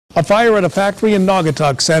A fire at a factory in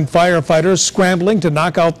Naugatuck sent firefighters scrambling to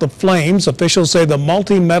knock out the flames. Officials say the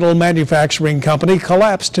multi-metal manufacturing company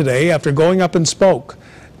collapsed today after going up in smoke.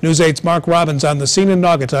 News 8's Mark Robbins on the scene in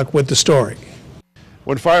Naugatuck with the story.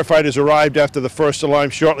 When firefighters arrived after the first alarm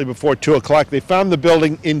shortly before 2 o'clock, they found the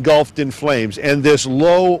building engulfed in flames, and this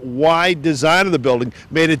low, wide design of the building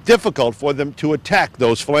made it difficult for them to attack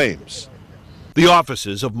those flames. The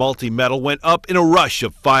offices of Multi-Metal went up in a rush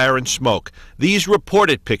of fire and smoke. These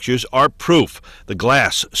reported pictures are proof. The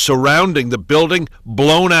glass surrounding the building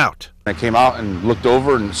blown out. I came out and looked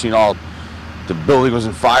over and seen all the building was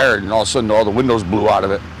in fire, and all of a sudden all the windows blew out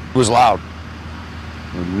of it. It was loud.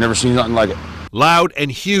 I've never seen nothing like it. Loud and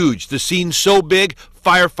huge. The scene so big,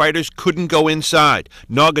 firefighters couldn't go inside.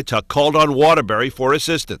 Naugatuck called on Waterbury for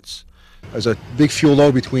assistance. There's a big fuel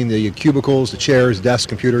load between the cubicles, the chairs, desks,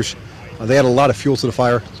 computers. They had a lot of fuel to the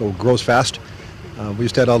fire, so it grows fast. We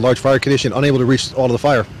just had a large fire condition, unable to reach all of the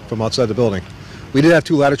fire from outside the building. We did have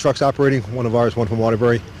 2 ladder trucks operating, one of ours, one from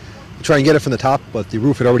Waterbury, to try and get it from the top, but the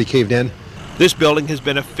roof had already caved in. This building has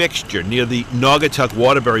been a fixture near the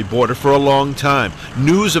Naugatuck-Waterbury border for a long time.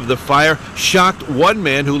 News of the fire shocked one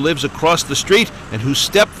man who lives across the street and whose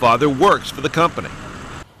stepfather works for the company.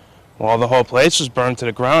 Well, the whole place was burned to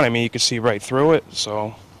the ground. I mean, you could see right through it,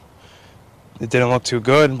 so it didn't look too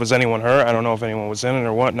good. Was anyone hurt? I don't know if anyone was in it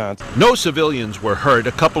or whatnot. No civilians were hurt.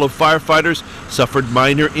 A couple of firefighters suffered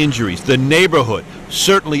minor injuries. The neighborhood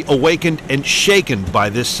certainly awakened and shaken by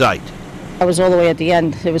this sight. I was all the way at the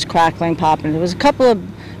end. It was crackling, popping. There was a couple of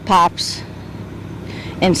pops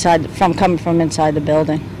inside, coming from inside the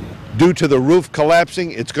building. Due to the roof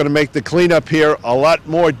collapsing, it's going to make the cleanup here a lot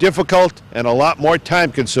more difficult and a lot more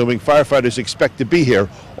time-consuming. Firefighters expect to be here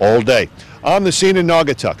all day. On the scene in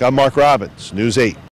Naugatuck, I'm Mark Robbins, News 8.